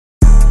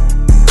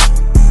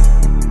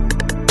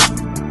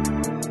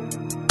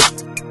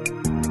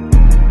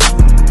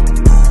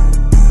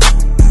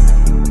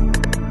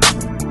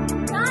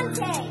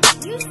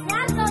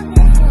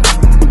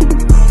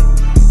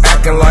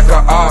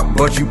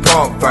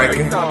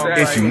striking.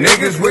 It's you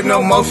niggas with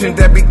no motion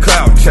that be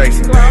clout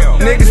chasing.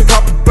 Niggas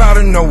pop up out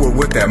of nowhere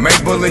with that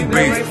make believe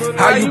beat.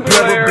 How you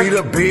clever beat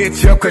a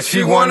bitch up cause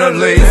she wanna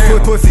leave?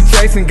 Put pussy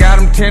chasing, got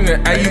him tender.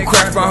 Hey, you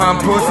crack behind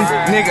pussies.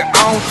 Nigga,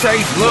 I don't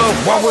chase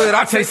love, why would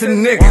I chase a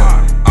nigga?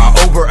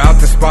 I over out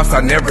the spots,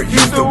 I never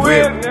use the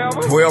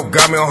whip. 12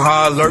 got me on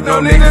high alert,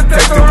 no niggas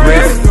take the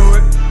risk.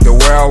 The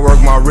way I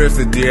work my wrist,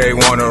 the DA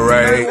wanna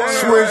raid.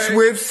 Switch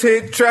whips,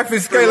 hit traffic,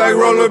 skate like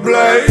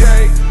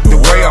rollerblades. The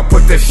way I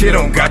put that shit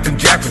on, got them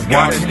jackets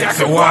watching.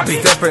 So I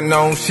be stepping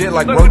on shit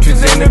like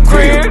roaches in the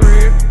crib.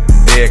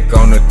 Dick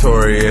on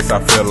notorious, I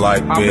feel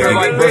like big.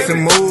 Bustin'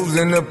 moves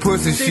in the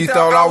pussy, she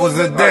thought I was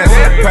a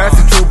dancer. Past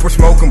the trooper,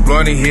 smoking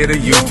blunt, he hit a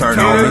U-turn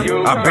on me.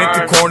 I bent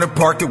the corner,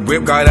 parked the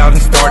whip, got out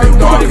and started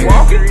walking.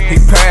 He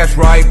passed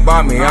right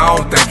by me, I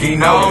don't think he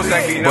knows.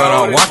 But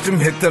I watched him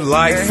hit the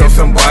light, so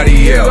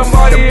somebody else.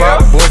 The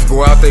pop boys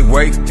go out they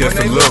way just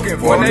to look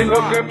for me.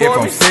 If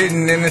I'm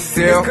sitting in the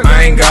cell,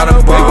 I ain't got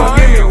a ball.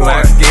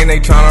 Black skin, they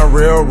tryna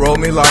railroad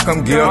me like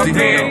I'm guilty.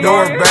 Know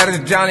as bad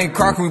as Johnny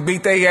Crocker, we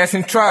beat they ass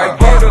and tried.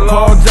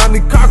 Johnny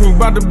Cochran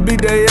about to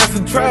beat their ass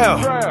in trial.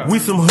 We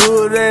some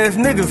hood ass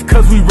niggas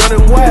cause we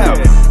running wild.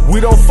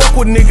 We don't fuck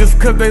with niggas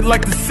cause they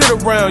like to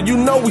sit around. You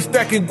know we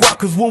stacking guap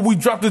cause when we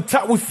drop the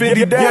top we fit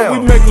it down. Yeah,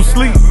 we make them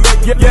sleep.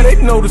 Yeah,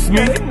 they notice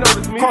me.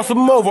 Cross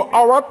them over,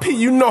 R.I.P.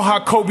 You know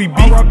how Kobe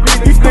be.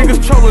 These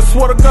niggas trolling,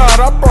 swear to God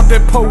I brought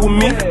that pole with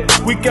me.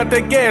 We got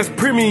that gas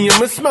premium,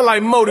 it smell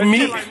like motor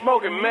meat.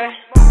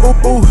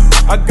 Ooh,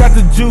 I got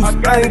the juice.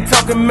 I ain't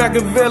talking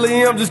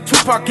Machiavelli, I'm just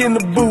Tupac in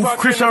the booth.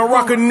 Christian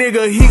rock a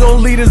nigga, he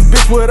gon' lead this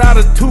bitch without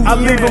a tooth. I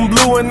leave him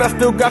blue and I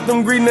still got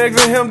them green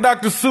eggs in him,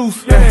 Dr.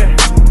 Seuss.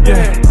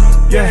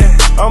 Yeah,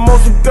 I'm on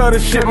some gutter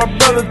shit. My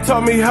brother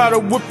taught me how to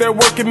whip that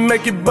work and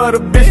make it butter.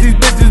 Bitch, these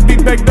bitches be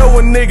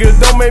backdoorin'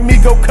 niggas, don't make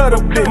me go cut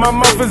a bit. My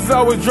mouth is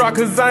always dry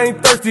cause I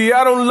ain't thirsty,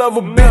 I don't love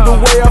a bitch. The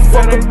way I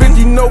fuck a bitch,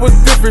 you know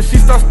it's different, she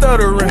start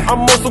stuttering.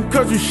 I'm on some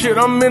country shit,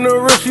 I'm in the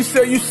real, she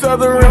said you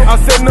southern. I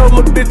said no,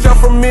 little bitch, I'm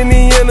from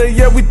Indiana,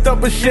 yeah, we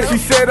thumpin' shit. She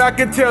said I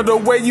can tell the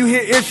way you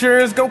hit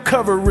insurance gon'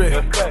 cover it.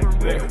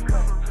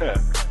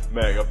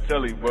 Man, I'm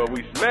telling you, bro,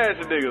 we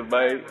smashing niggas,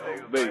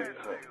 man.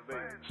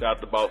 Shout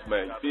out to Boss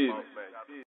Man, you feel me?